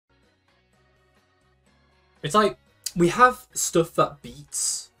It's like, we have stuff that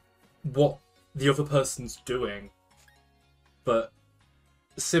beats what the other person's doing, but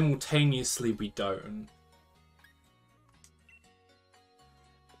simultaneously we don't.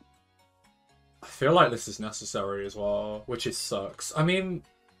 I feel like this is necessary as well, which is sucks. I mean,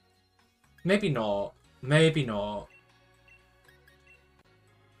 maybe not. Maybe not.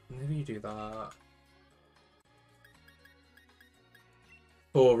 Maybe you do that.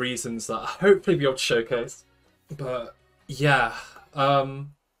 For reasons that hopefully be able to showcase. But, yeah.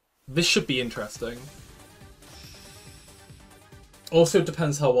 This should be interesting. Also, it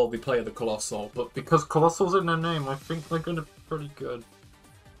depends how well they play the Colossal, but because Colossal's in their name, I think they're gonna be pretty good.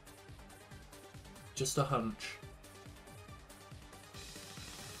 Just a hunch.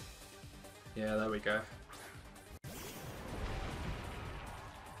 Yeah, there we go.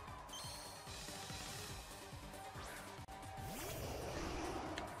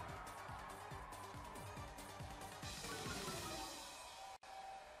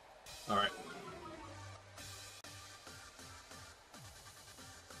 Alright.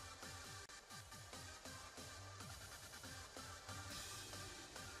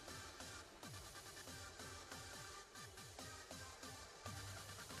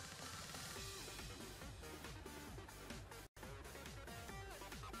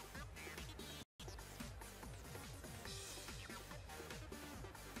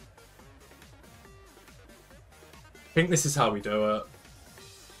 I think this is how we do it.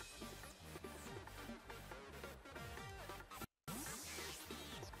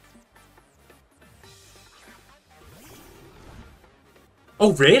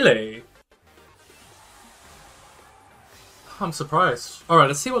 Oh, really? I'm surprised. Alright,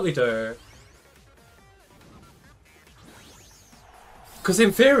 let's see what they do. Because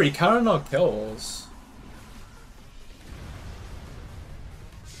in theory, Karanog kills.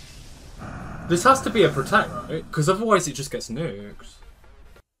 This has to be a protect, right? Because otherwise it just gets nuked.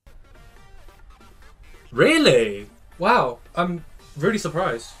 Really? Wow, I'm really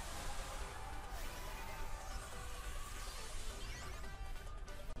surprised.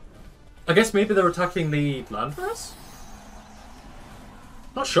 I guess maybe they're attacking the land first?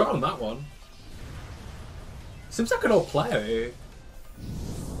 Not sure on that one. Seems like an old play.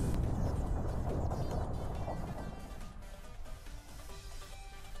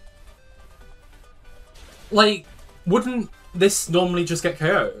 Like, wouldn't this normally just get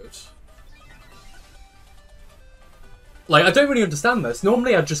KO'd? Like, I don't really understand this.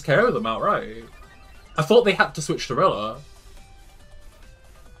 Normally I'd just KO them outright. I thought they had to switch to Rilla.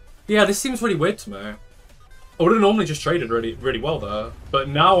 Yeah, this seems really weird to me. I would have normally just traded really well there, but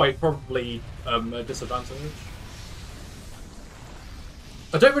now I probably am at a disadvantage.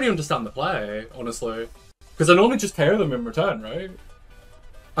 I don't really understand the play, honestly. Because I normally just KO them in return, right?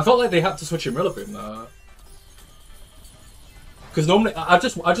 I felt like they had to switch in Rillaboom there. Because normally, I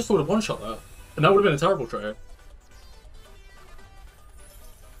just would have one-shot that, and that would have been a terrible trade.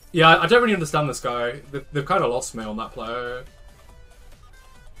 Yeah, I don't really understand this guy. They've kind of lost me on that play.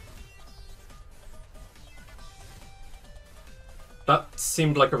 That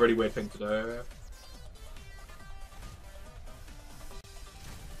seemed like a really weird thing to do.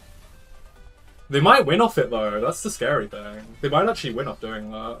 They might win off it though, that's the scary thing. They might actually win off doing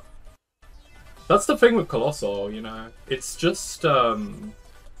that. That's the thing with Colossal, you know. It's just,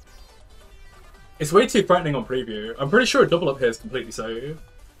 it's way too threatening on preview. I'm pretty sure a double up here is completely safe.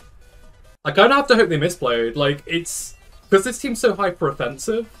 I kind of have to hope they misplayed. Like, it's... Because this team's so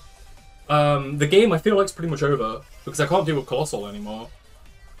hyper-offensive, the game I feel like is pretty much over. Because I can't deal with Colossal anymore.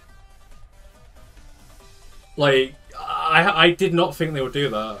 Like, I did not think they would do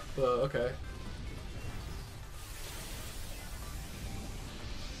that, but okay.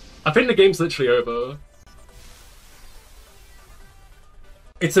 I think the game's literally over.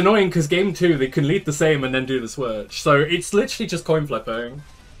 It's annoying because game 2, they can lead the same and then do the switch. So it's literally just coin flipping.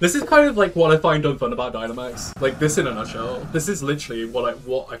 This is kind of like what I find unfun about Dynamax. Like this in a nutshell. This is literally what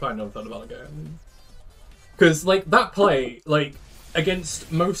I find unfun about the game. Because like that play, like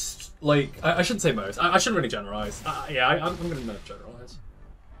against most, like I shouldn't say most. I shouldn't really generalize. Yeah, I'm gonna not generalize.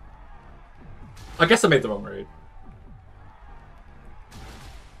 I guess I made the wrong read.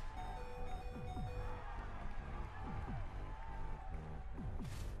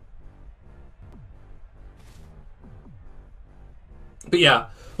 But yeah,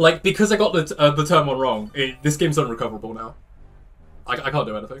 like, because I got the turn one wrong, this game's unrecoverable now. I can't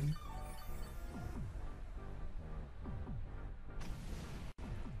do anything.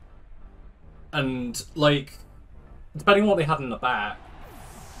 And, like, depending on what they had in the back,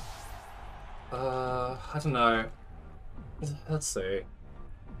 I don't know. Let's see.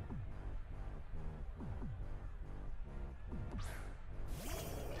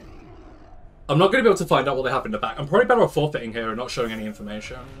 I'm not going to be able to find out what they have in the back. I'm probably better off forfeiting here and not showing any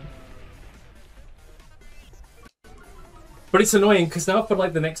information. But it's annoying, because now for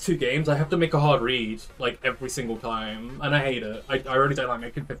like the next 2 games, I have to make a hard read, like, every single time. And I hate it. I really don't like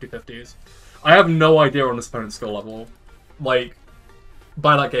making 50-50s. I have no idea on this opponent's skill level. Like,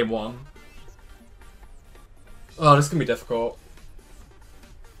 by like game 1. Oh, this is going to be difficult.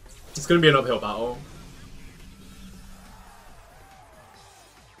 It's going to be an uphill battle.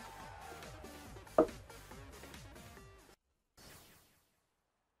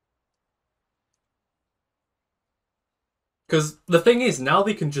 Because the thing is, now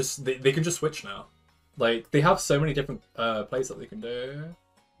they can just they can just switch now. Like, they have so many different plays that they can do.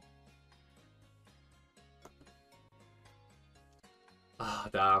 Ah,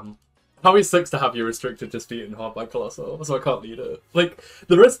 damn. How it sucks to have you restricted just beaten hard by Colossal, so I can't lead it. Like,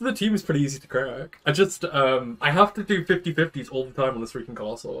 the rest of the team is pretty easy to crack. I just, I have to do 50-50s all the time on this freaking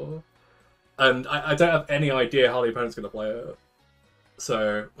Colossal. And I don't have any idea how the opponent's going to play it.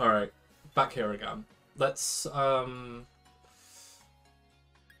 So, alright. Back here again. Let's,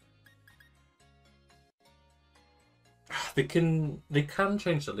 They can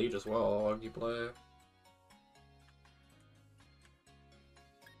change the lead as well, arguably.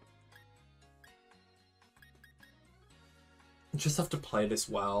 You just have to play this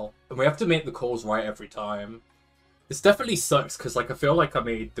well. And we have to make the calls right every time. This definitely sucks, because like I feel like I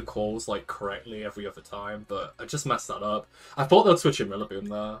made the calls like correctly every other time, but I just messed that up. I thought they'd switch in Rillaboom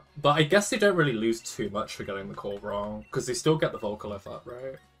there. But I guess they don't really lose too much for getting the call wrong, because they still get the vocal effect,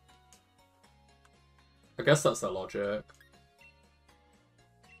 right? I guess that's their logic.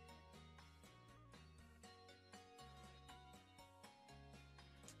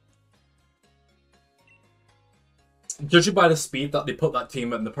 Judging by the speed that they put that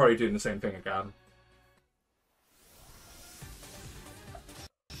team in, they're probably doing the same thing again.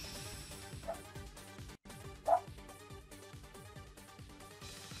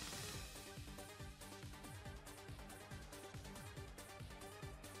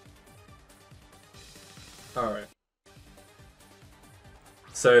 Alright.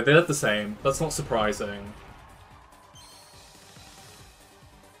 So they did the same. That's not surprising.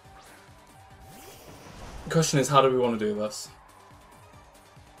 The question is, how do we want to do this?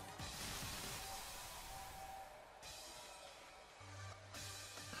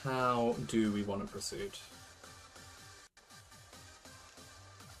 How do we want to proceed?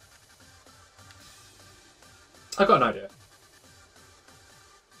 I've got an idea.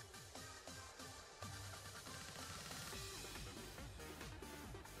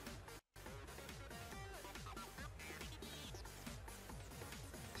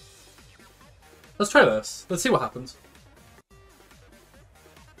 Let's try this. Let's see what happens.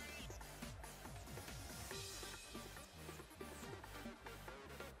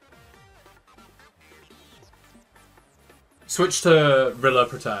 Switch to Rilla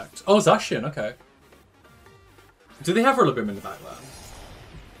Protect. Oh, Zacian, okay. Do they have Rillaboom in the back there?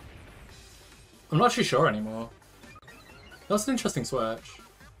 I'm not actually sure anymore. That's an interesting switch.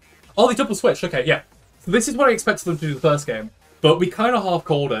 Oh, they double switched, okay, yeah. So this is what I expected them to do the first game. But we kind of half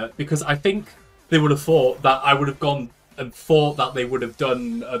called it, because I think they would have thought that I would have gone and thought that they would have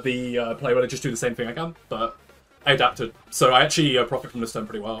done the play where they just do the same thing again, but I adapted. So I actually profit from this turn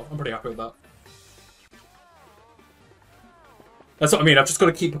pretty well. I'm pretty happy with that. That's what I mean, I've just got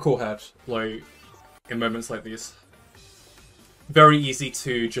to keep a cool head, like, in moments like these. Very easy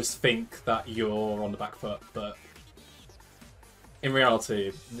to just think that you're on the back foot, but in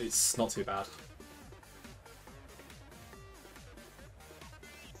reality, it's not too bad.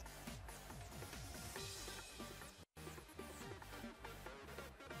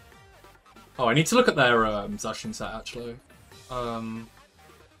 Oh, I need to look at their Zacian set, actually.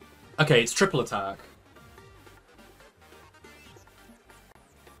 Okay, it's triple attack.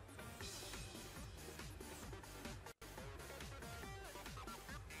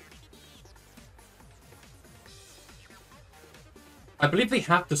 I believe they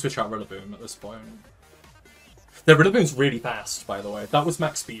have to switch out Rillaboom at this point. Their Rillaboom's really fast, by the way. That was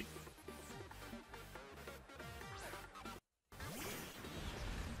max speed.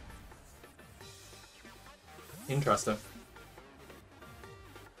 Interesting.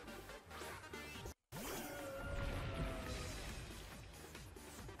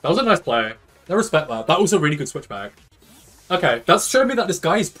 That was a nice play. I respect that. That was a really good switchback. Okay, that's showing me that this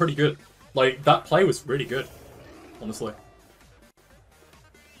guy is pretty good. Like, that play was really good, honestly.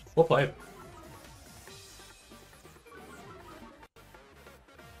 Well played.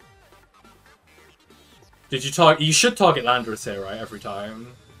 Did you target? You should target Landorus here, right? Every time.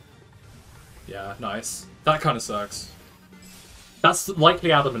 Yeah, nice. That kind of sucks. That's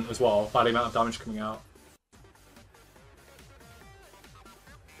likely adamant as well, by the amount of damage coming out.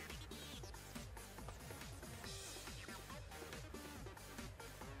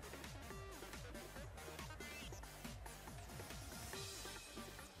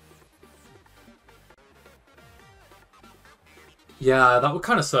 Yeah, that would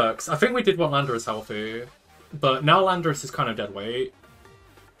kind of sucks. I think we did want Landorus healthy, but now Landorus is kind of dead weight.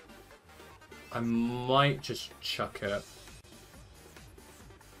 I might just chuck it.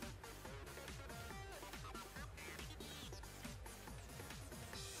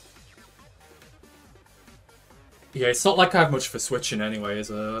 Yeah, it's not like I have much for switching anyway,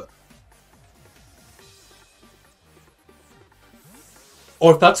 is it?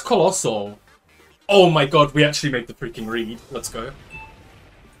 Or if that's Colossal... Oh my god, we actually made the freaking read. Let's go.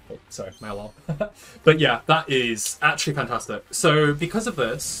 Oh, sorry, my alarm. But yeah, that is actually fantastic. So, because of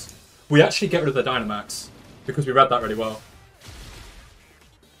this, we actually get rid of the Dynamax, because we read that really well.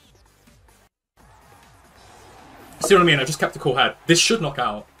 See what I mean? I just kept a cool head. This should knock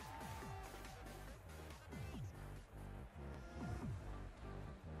out.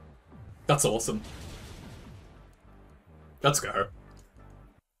 That's awesome. Let's go.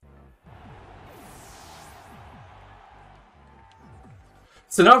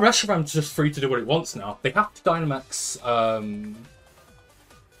 So now Reshiram's just free to do what it wants now. They have to Dynamax,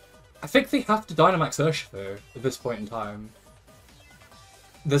 I think they have to Dynamax Urshifu at this point in time.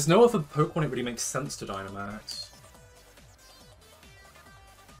 There's no other Pokemon it really makes sense to Dynamax.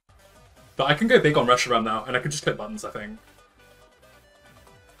 But I can go big on Reshiram now, and I can just click buttons, I think.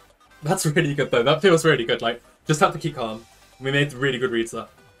 That's really good though, that feels really good, like, just have to keep calm. We made really good reads there.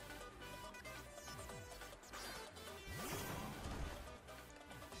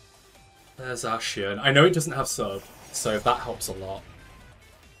 There's Ashian. I know it doesn't have sub, so that helps a lot.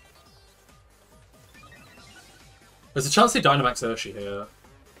 There's a chance they Dynamax Urshi here.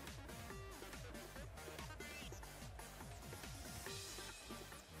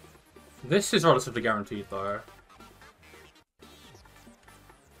 This is relatively guaranteed though.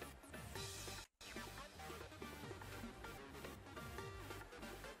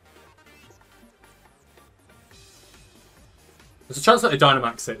 There's a chance that they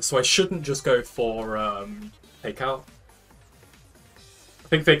Dynamax it, so I shouldn't just go for Fake Out. I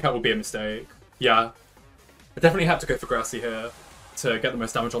think Fake Out will be a mistake. Yeah. I definitely had to go for Grassy here to get the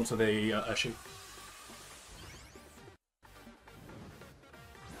most damage onto the Urshi.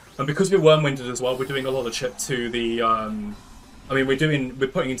 And because we're Worm-Winded as well, we're doing a lot of chip to the... I mean, we're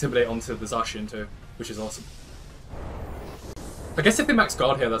putting Intimidate onto the Zacian too, which is awesome. I guess if they max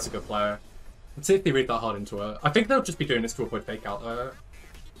guard here, that's a good player. Let's see if they read that hard into it. I think they'll just be doing this to avoid Fake Out though.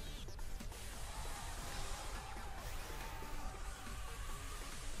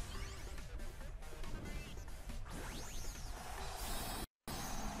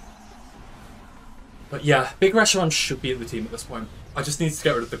 But yeah, Big Reshiram should be in the team at this point. I just need to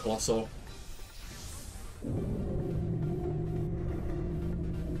get rid of the Colossal.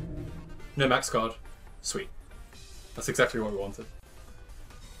 No max guard. Sweet. That's exactly what we wanted.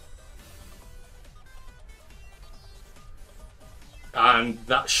 And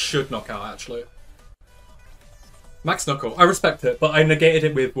that should knock out, actually. Max Knuckle. I respect it, but I negated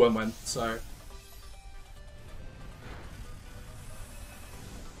it with Wormwind, so...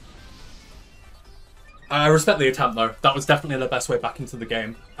 I respect the attempt, though. That was definitely the best way back into the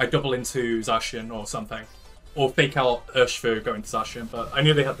game. I double into Zacian or something. Or Fake Out Urshifu, go into Zacian, but I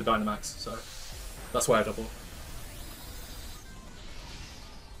knew they had the Dynamax, so... That's why I double.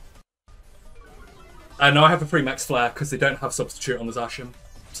 And now I have a free Max Flare because they don't have Substitute on the Zacian,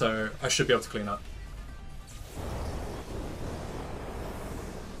 so I should be able to clean up.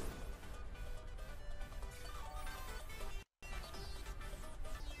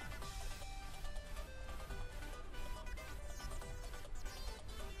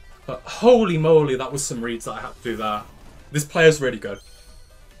 But holy moly, that was some reads that I had to do there. This player's really good.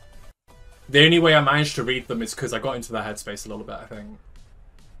 The only way I managed to read them is because I got into their headspace a little bit, I think.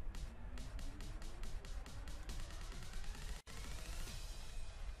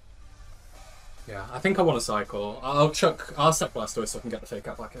 Yeah, I think I want to cycle. I'll set Blastoise so I can get the Fake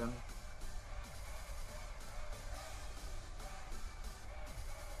Out back in.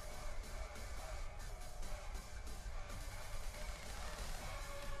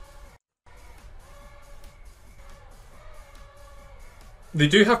 They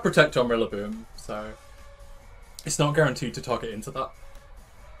do have Protect on Rillaboom, so it's not guaranteed to target into that.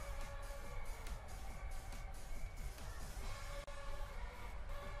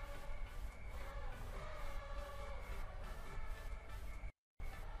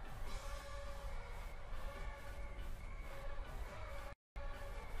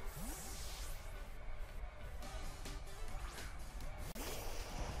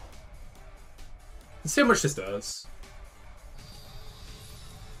 Let's see how much this does.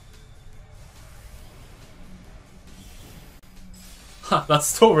 Huh, that's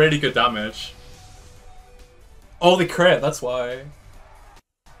still really good damage. Oh, the crit, that's why.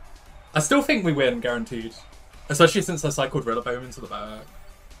 I still think we win, guaranteed. Especially since I cycled Rillaboom into the back.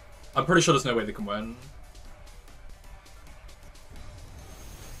 I'm pretty sure there's no way they can win.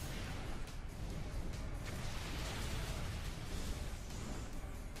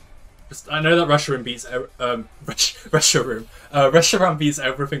 I know that Reshiram beats Reshiram beats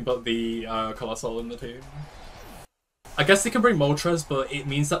everything but the Colossal in the team. I guess they can bring Moltres, but it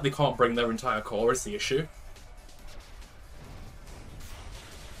means that they can't bring their entire core is the issue.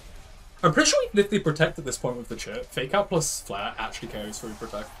 I'm pretty sure if they protect at this point with the chip, Fake Out plus Flare actually carries through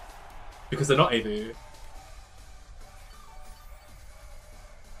protect. Because they're not AD.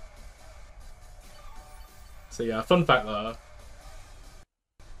 So yeah, fun fact there.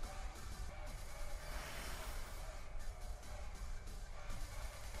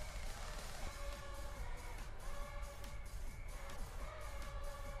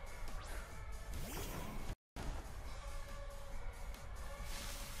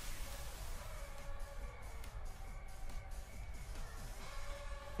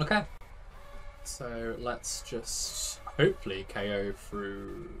 Okay, so let's just hopefully KO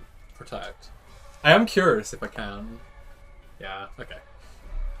through Protect. I am curious if I can. Yeah, okay.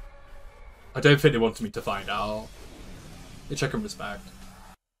 I don't think they wanted me to find out, which I can respect.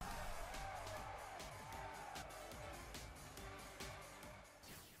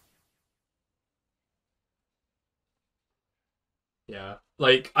 Yeah,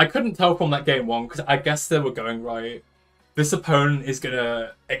 like, I couldn't tell from that game one, because I guess they were going right. This opponent is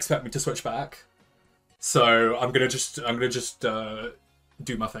gonna expect me to switch back, so I'm gonna just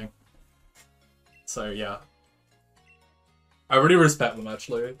do my thing. So yeah, I really respect them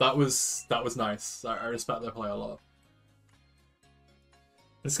actually. That was nice. I respect their play a lot.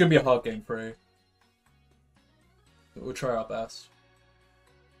 It's gonna be a hard game for you, but we'll try our best.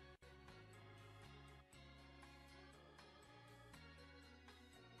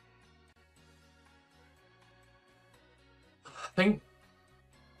 I think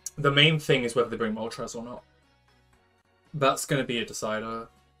the main thing is whether they bring Moltres or not. That's going to be a decider.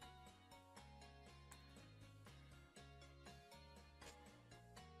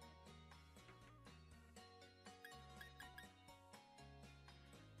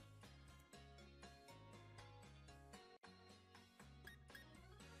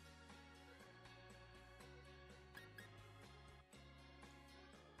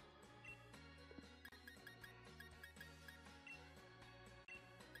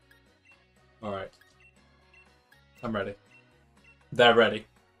 Alright. I'm ready. They're ready.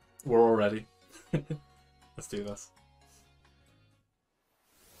 We're all ready. Let's do this.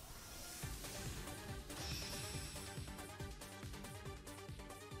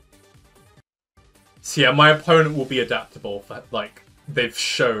 So yeah, my opponent will be adaptable. Like, they've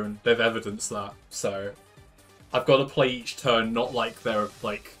evidenced that. So I've got to play each turn not like they're,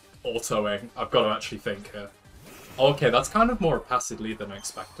 like, autoing. I've got to actually think here. Okay, that's kind of more a passive lead than I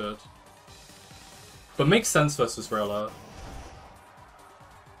expected. But makes sense versus Rilla.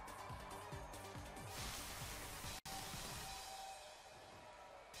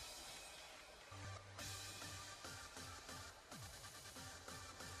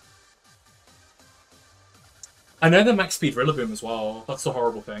 I know the max speed Rillaboom as well. That's the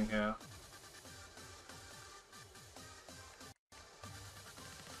horrible thing here.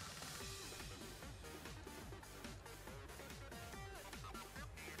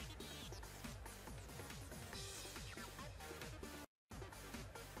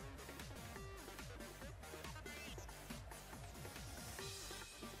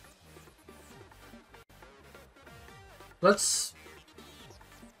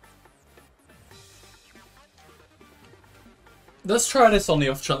 Let's try this on the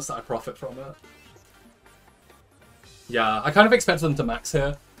off chance that I profit from it. Yeah, I kind of expected them to max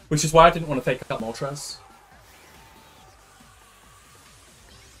here, which is why I didn't want to fake out Moltres.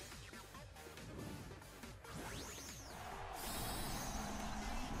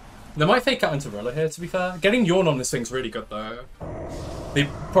 They might fake out into Rilla here, to be fair. Getting Yawn on this thing's really good, though. They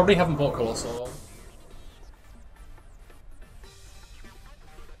probably haven't bought Colossal.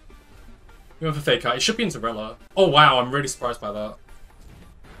 We went for fake out. It should be into Rilla. Oh wow, I'm really surprised by that.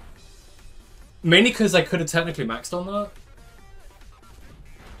 Mainly because I could have technically maxed on that.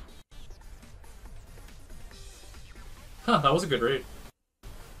 Huh, that was a good read.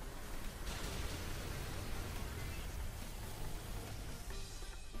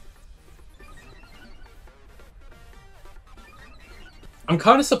 I'm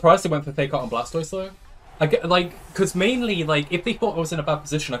kind of surprised they went for fake out on Blastoise though. I get, like, because mainly, like, if they thought I was in a bad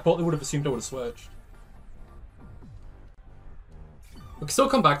position, I thought they would have assumed I would have switched. We can still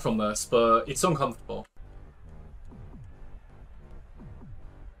come back from this, but it's uncomfortable.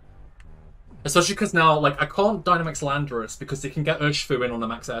 Especially because now, like, I can't Dynamax Landorus because they can get Urshifu in on a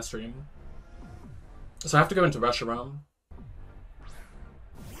max airstream. So I have to go into Reshiram.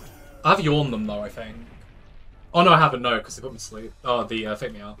 I have Yawned them, though, I think. Oh, no, I haven't, no, because they put me to sleep. Oh, the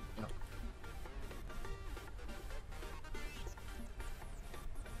Fake Me Out. Yeah.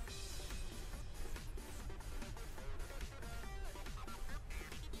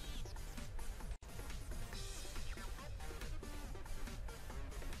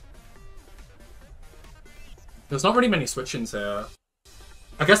 There's not really many switch-ins here.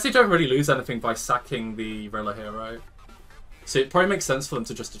 I guess they don't really lose anything by sacking the Rilla here, right? So it probably makes sense for them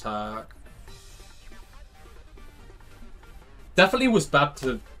to just attack. Definitely was bad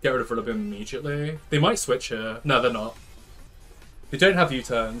to get rid of Rillaboom immediately. They might switch here. No, they're not. They don't have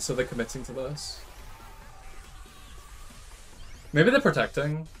U-turn, so they're committing to this. Maybe they're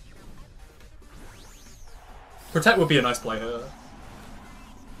protecting. Protect would be a nice play here.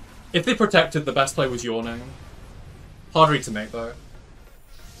 If they protected, the best play was Yawning. Hard read to make, though.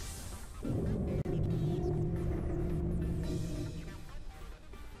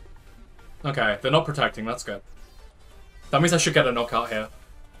 Okay, they're not protecting, that's good. That means I should get a knockout here.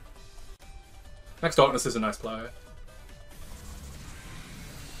 Next Darkness is a nice play.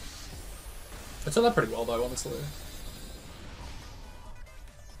 I took that pretty well, though, honestly.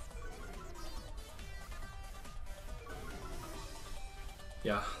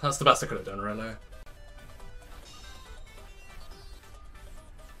 Yeah, that's the best I could have done, really.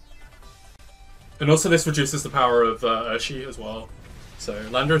 And also this reduces the power of Urshi as well. So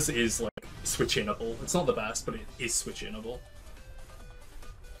Landorus is, like, switch-inable. It's not the best, but it is switch-inable.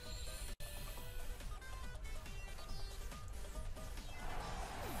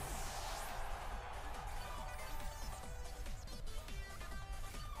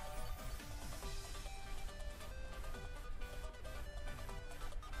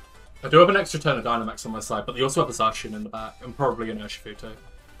 I do have an extra turn of Dynamax on my side, but they also have a Zacian in the back, and probably an Urshifu too.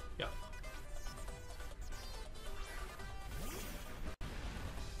 Yeah.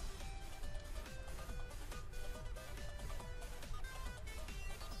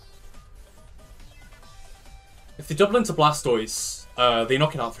 If they double into Blastoise, they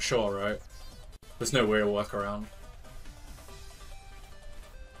knock it out for sure, right? There's no real workaround.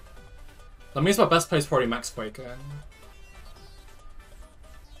 That means my best play is probably Max Quaking.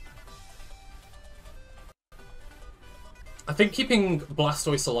 I think keeping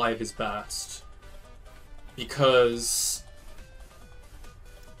Blastoise alive is best. Because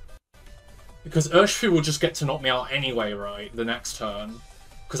Urshifu will just get to knock me out anyway, right? The next turn.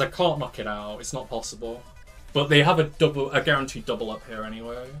 Because I can't knock it out. It's not possible. But they have a guaranteed double up here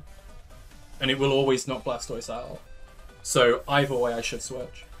anyway. And it will always knock Blastoise out. So either way I should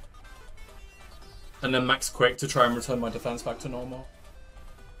switch. And then Max Quick to try and return my defense back to normal.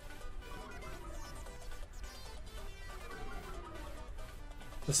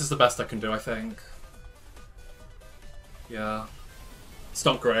 This is the best I can do, I think. Yeah. It's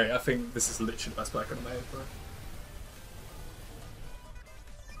not great. I think this is literally the best play I could have made, bro.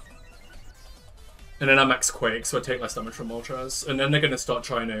 And then I max Quake, so I take less damage from Moltres. And then they're going to start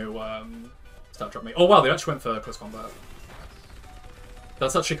trying to start dropping me. Oh wow, they actually went for close combat.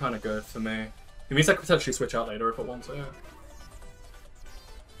 That's actually kind of good for me. It means I could potentially switch out later if I want to.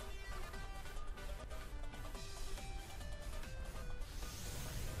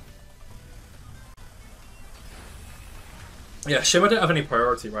 Yeah, Shimmer didn't have any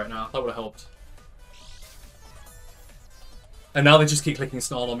priority right now. That would have helped. And now they just keep clicking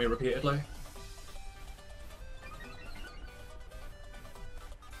Snarl on me repeatedly.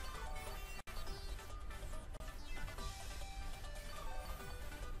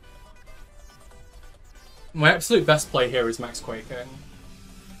 My absolute best play here is Max Quaking.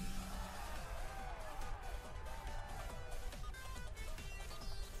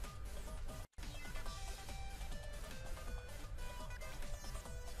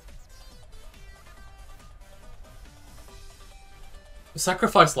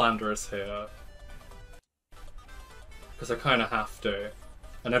 Sacrifice Landorus here. Because I kind of have to.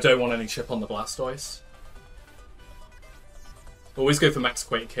 And I don't want any chip on the Blastoise. Always go for Max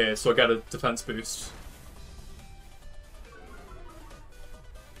Quake here, so I get a defense boost.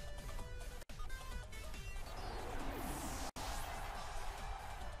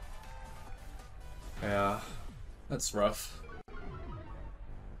 Yeah, that's rough.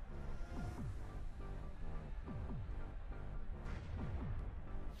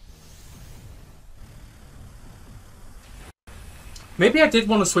 Maybe I did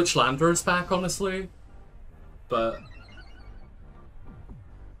want to switch Landers back, honestly. But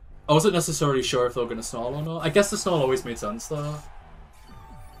I wasn't necessarily sure if they were going to snarl or not. I guess the snarl always made sense, though.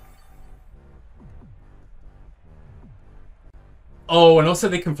 Oh, and also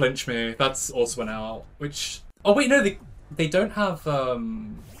they can flinch me. That's also an out. Which... Oh, wait, no, they don't have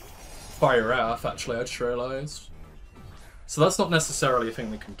Fire F, actually, I just realised. So that's not necessarily a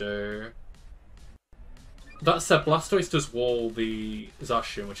thing they can do. That said, Blastoise does wall the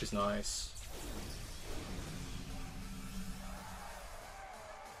Zacian, which is nice.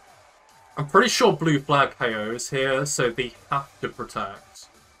 I'm pretty sure Blue Flag KOs here, so they have to protect.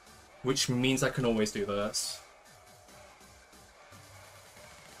 Which means I can always do this.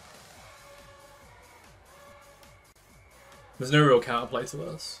 There's no real counterplay to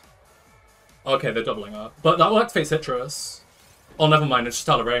this. Okay, they're doubling up. But that will activate Citrus. Oh, never mind, it's just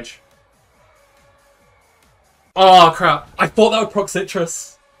out of range. Oh, crap. I thought that would proc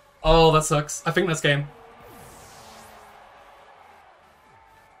Citrus. Oh, that sucks. I think that's game.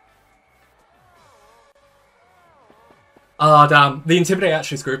 Ah, damn. The Intimidate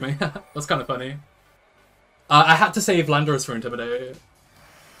actually screwed me. That's kind of funny. I had to save Landorus for Intimidate.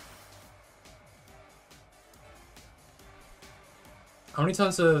 How many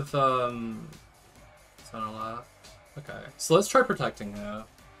turns of turn left? Okay, so let's try protecting here.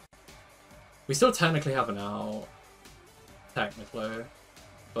 We still technically have an out. Technically.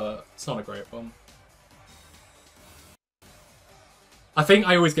 But it's not a great one. I think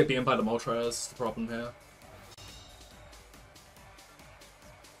I always get beaten by the Moltres, the problem here.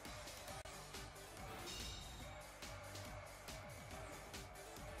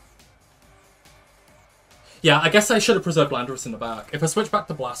 Yeah, I guess I should have preserved Landorus in the back. If I switch back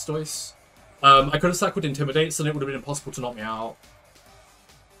to Blastoise, I could have cycled Intimidate, so then it would have been impossible to knock me out.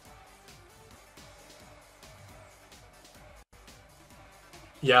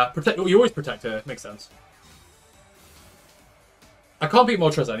 Yeah, protect. You always protect here. Makes sense. I can't beat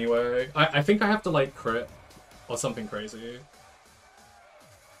Moltres anyway. I think I have to, like, crit or something crazy.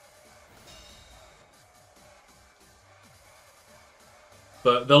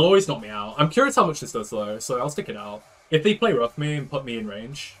 But they'll always knock me out. I'm curious how much this does, though, so I'll stick it out. If they play rough me and put me in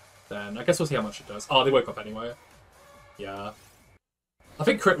range, then I guess we'll see how much it does. Oh, they woke up anyway. Yeah. I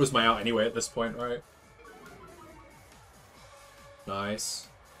think crit was my out anyway at this point, right? Nice.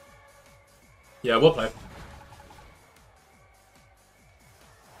 Yeah, we'll play.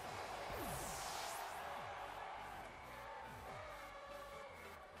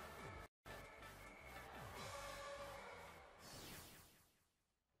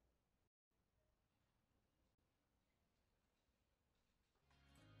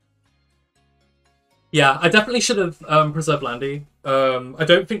 Yeah, I definitely should have preserved Landy. I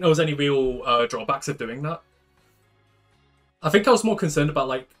don't think there was any real drawbacks of doing that. I think I was more concerned about,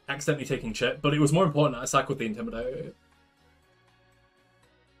 like, accidentally taking chip, but it was more important that I cycled the Intimidate.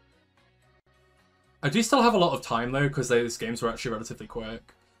 I do still have a lot of time, though, because those games were actually relatively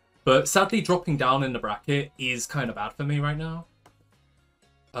quick. But sadly, dropping down in the bracket is kind of bad for me right now.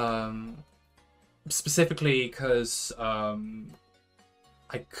 Specifically because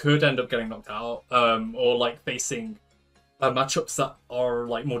I could end up getting knocked out, or, like, facing matchups that are,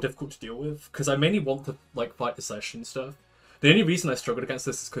 like, more difficult to deal with, because I mainly want to, like, fight the session stuff. The only reason I struggled against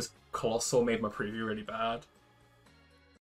this is because Coalossal made my preview really bad.